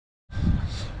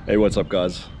Hey, what's up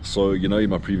guys? So in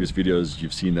my previous videos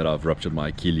you've seen that I've ruptured my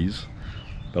Achilles,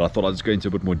 but I thought I'd just go into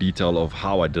a bit more detail of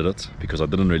how I did it, because I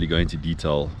didn't really go into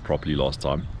detail properly last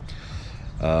time,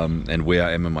 and where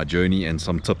I am in my journey and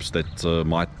some tips that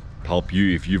might help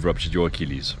you if you've ruptured your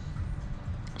Achilles.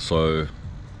 So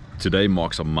today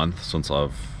marks a month since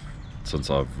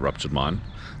I've ruptured mine.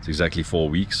 It's exactly 4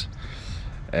 weeks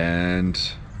and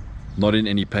not in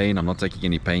any pain. I'm not taking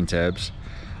any pain tabs.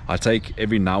 I take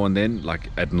every now and then, like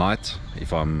at night,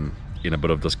 if I'm in a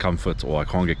bit of discomfort or I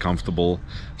can't get comfortable,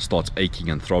 starts aching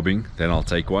and throbbing, then I'll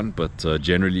take one. But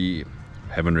generally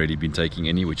haven't really been taking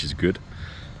any, which is good,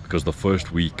 because the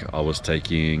first week I was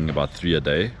taking about 3 a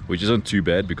day, which isn't too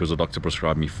bad because the doctor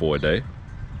prescribed me 4 a day.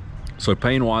 So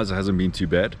pain wise it hasn't been too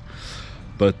bad.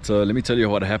 But let me tell you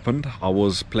what happened. I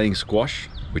was playing squash,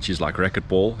 which is like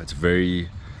racquetball. It's very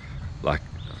like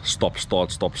stop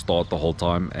start the whole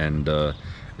time, and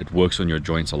it works on your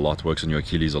joints a lot, works on your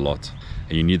Achilles a lot,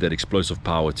 and you need that explosive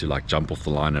power to like jump off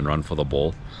the line and run for the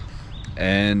ball.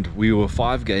 And we were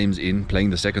 5 games in,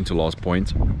 playing the second to last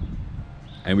point,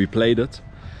 and we played it,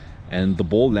 and the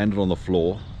ball landed on the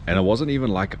floor, and it wasn't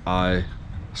even like I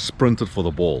sprinted for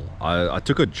the ball. I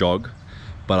took a jog,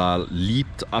 but I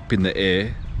leaped up in the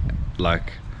air.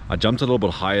 Like I jumped a little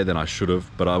bit higher than I should have,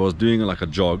 but I was doing like a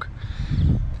jog,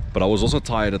 but I was also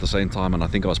tired at the same time, and I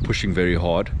think I was pushing very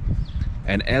hard.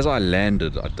 And as I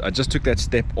landed, I just took that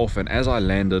step off, and as I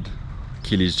landed,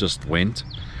 Achilles just went.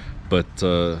 But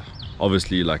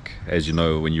obviously, like, as you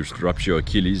know, when you rupture your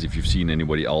Achilles, if you've seen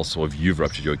anybody else or if you've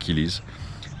ruptured your Achilles,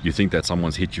 you think that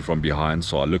someone's hit you from behind.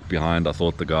 So I looked behind, I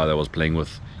thought the guy that I was playing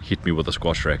with hit me with a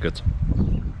squash racket,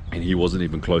 and he wasn't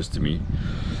even close to me.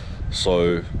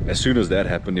 So as soon as that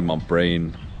happened in my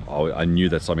brain, I knew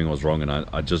that something was wrong, and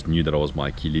I just knew that it was my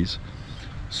Achilles.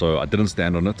 So I didn't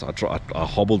stand on it. I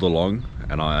hobbled along,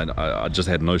 and I just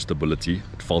had no stability.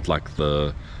 It felt like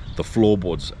the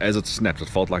floorboards, as it snapped, it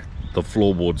felt like the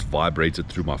floorboards vibrated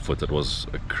through my foot. It was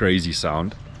a crazy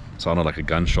sound. It sounded like a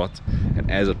gunshot, and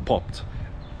as it popped,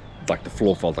 like the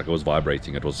floor felt like it was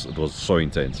vibrating. It was so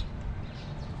intense.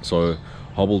 So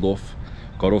hobbled off,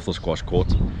 got off the squash court,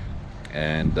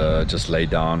 and just lay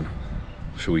down.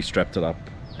 So we strapped it up,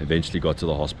 eventually got to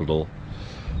the hospital.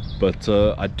 But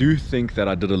I do think that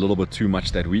I did a little bit too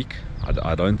much that week.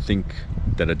 I don't think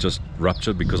that it just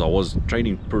ruptured, because I was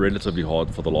training relatively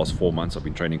hard for the last 4 months. I've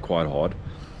been training quite hard,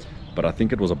 but I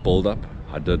think it was a build-up.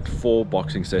 I did 4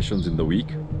 boxing sessions in the week,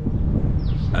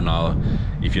 and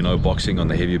if you know boxing on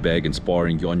the heavy bag and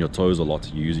sparring, you're on your toes a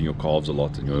lot, you're using your calves a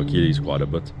lot and your Achilles quite a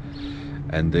bit.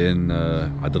 And then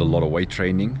I did a lot of weight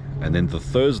training, and then the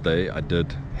Thursday I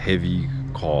did heavy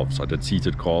calves. I did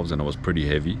seated calves, and it was pretty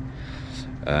heavy.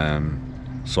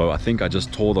 So I think I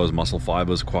just tore those muscle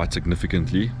fibers quite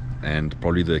significantly, and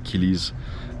probably the Achilles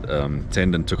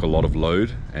tendon took a lot of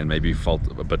load and maybe felt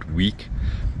a bit weak.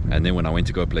 And then when I went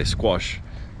to go play squash,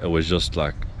 it was just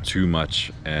like too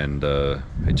much, and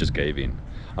it just gave in.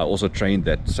 I also trained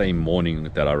that same morning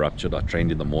that I ruptured. I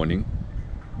trained in the morning,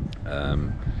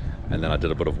 and then I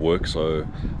did a bit of work. So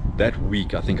that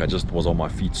week I think I just was on my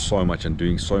feet so much and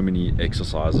doing so many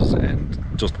exercises and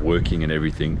just working and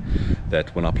everything,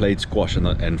 that when I played squash,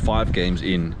 and 5 games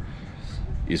in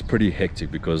is pretty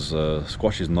hectic, because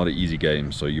squash is not an easy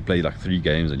game. So you play like 3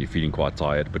 games and you're feeling quite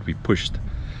tired, but we pushed,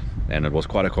 and it was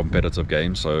quite a competitive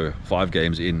game. So 5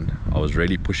 games in, I was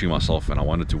really pushing myself, and I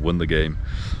wanted to win the game,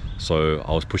 so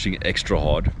I was pushing extra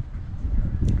hard.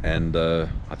 And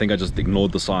I think I just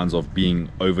ignored the signs of being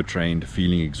overtrained,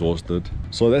 feeling exhausted.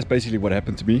 So that's basically what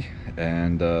happened to me.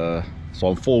 And so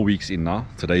I'm 4 weeks in now.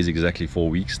 Today's exactly 4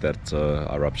 weeks that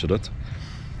I ruptured it.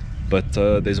 But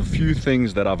there's a few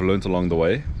things that I've learned along the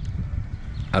way.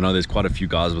 I know there's quite a few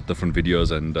guys with different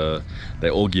videos, and they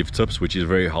all give tips, which is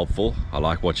very helpful. I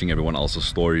like watching everyone else's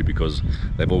story, because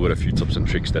they've all got a few tips and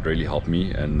tricks that really help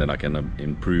me, and then I can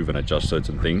improve and adjust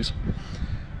certain things.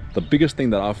 The biggest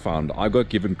thing that I've found, I got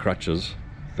given crutches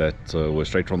that were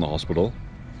straight from the hospital,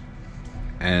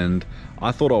 and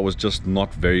I thought I was just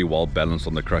not very well balanced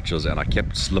on the crutches, and I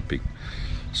kept slipping.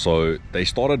 So they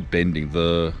started bending.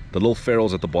 The little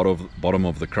ferrules at the bottom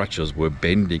of the crutches were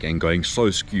bending and going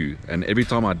so skew, and every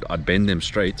time I'd bend them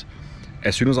straight,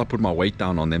 as soon as I put my weight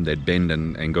down on them, they'd bend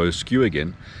and go skew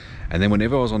again. And then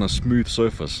whenever I was on a smooth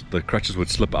surface, the crutches would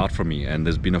slip out from me, and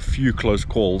there's been a few close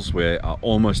calls where I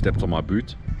almost stepped on my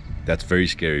boot. That's very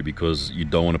scary, because you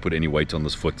don't want to put any weight on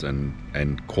this foot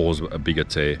and cause a bigger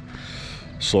tear.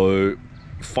 So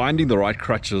finding the right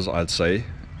crutches, I'd say,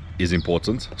 is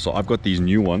important. So I've got these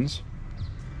new ones.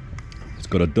 It's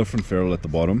got a different ferrule at the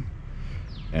bottom,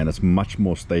 and it's much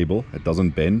more stable. It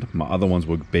doesn't bend. My other ones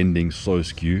were bending so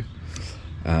skew.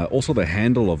 Also, the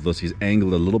handle of this is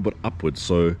angled a little bit upwards,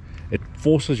 so it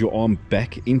forces your arm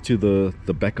back into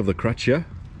the back of the crutch here.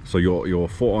 So your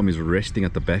forearm is resting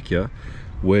at the back here,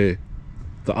 where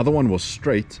the other one was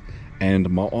straight and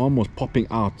my arm was popping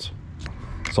out.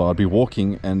 So I'd be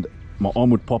walking and my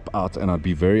arm would pop out and I'd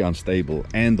be very unstable,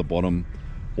 and the bottom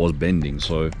was bending.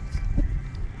 So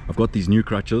I've got these new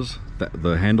crutches that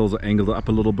the handles are angled up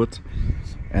a little bit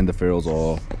and the ferrules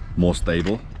are more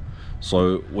stable.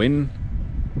 So when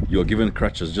you're given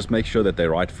crutches, just make sure that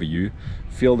they're right for you,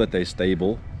 feel that they're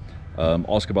stable.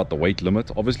 Ask about the weight limit.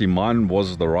 Obviously mine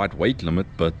was the right weight limit,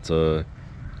 but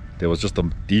there was just a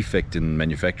defect in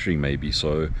manufacturing maybe,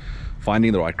 so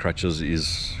finding the right crutches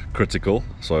is critical.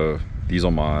 So these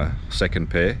are my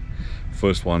second pair.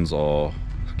 First ones are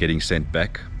getting sent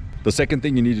back. The second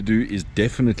thing you need to do is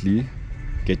definitely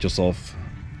get yourself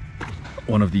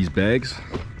one of these bags,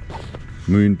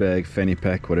 moon bag, fanny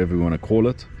pack, whatever you want to call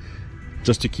it,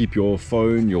 just to keep your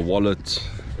phone, your wallet,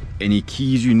 any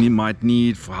keys you might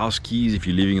need for house keys if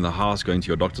you're leaving the house, going to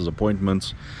your doctor's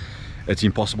appointments. It's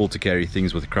impossible to carry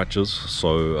things with crutches,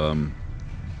 so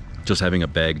just having a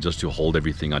bag just to hold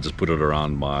everything. I just put it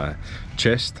around my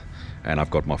chest and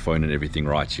I've got my phone and everything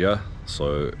right here,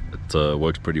 so it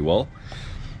works pretty well.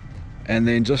 And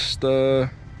then just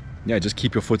yeah, just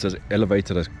keep your foot as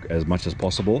elevated as much as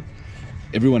possible.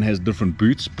 Everyone has different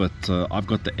boots, but I've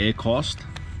got the Aircast,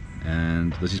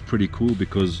 and this is pretty cool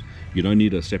because you don't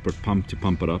need a separate pump to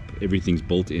pump it up. Everything's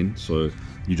built in, so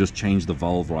you just change the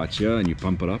valve right here and you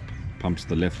pump it up, pumps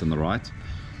the left and the right,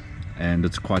 and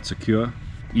it's quite secure,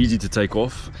 easy to take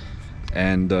off.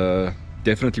 And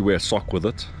definitely wear a sock with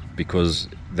it, because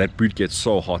that boot gets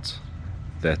so hot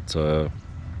that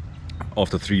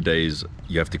after 3 days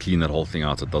you have to clean that whole thing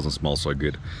out. It doesn't smell so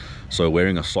good, so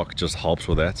wearing a sock just helps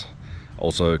with that.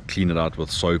 Also clean it out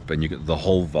with soap, and you get the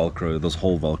whole velcro, this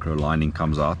whole velcro lining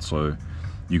comes out, so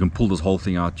you can pull this whole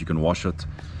thing out, you can wash it.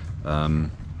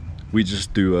 We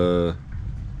just do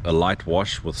a light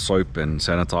wash with soap and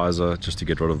sanitizer just to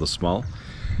get rid of the smell.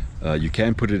 You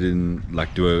can put it in,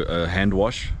 like do a hand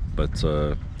wash, but it's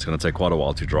going to take quite a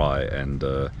while to dry, and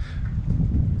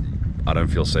I don't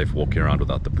feel safe walking around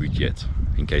without the boot yet.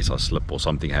 In case I slip or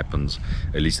something happens,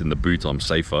 at least in the boot I'm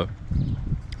safer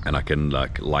and I can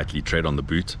like lightly tread on the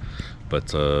boot,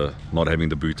 but not having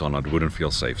the boot on, I wouldn't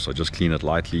feel safe. So just clean it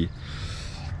lightly,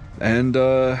 and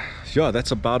yeah,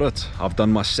 that's about it. I've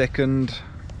done my second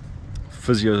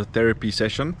physiotherapy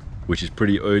session, which is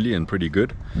pretty early and pretty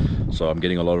good, so I'm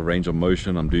getting a lot of range of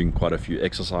motion. I'm doing quite a few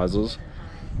exercises,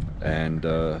 and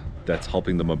that's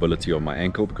helping the mobility of my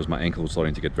ankle, because my ankle was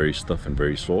starting to get very stiff and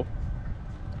very sore.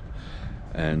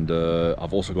 And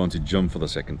I've also gone to gym for the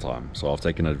second time, so I've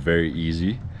taken it very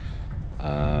easy,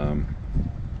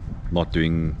 not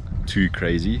doing too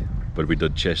crazy, but we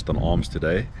did chest and arms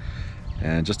today,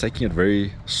 and just taking it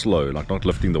very slow, like not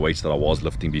lifting the weights that I was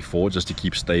lifting before, just to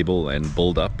keep stable and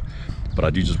build up. But I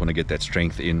do just want to get that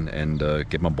strength in and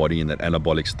get my body in that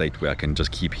anabolic state where I can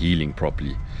just keep healing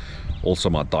properly. Also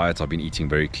my diet, I've been eating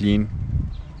very clean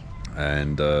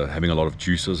and having a lot of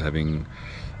juices, having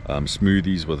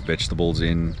smoothies with vegetables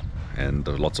in, and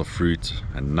lots of fruit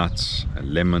and nuts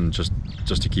and lemon, just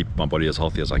to keep my body as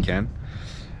healthy as I can,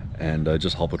 and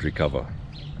just help it recover.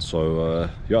 So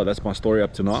yeah, that's my story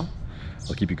up to now.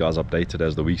 I'll keep you guys updated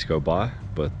as the weeks go by,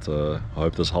 but I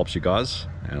hope this helps you guys,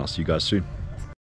 and I'll see you guys soon.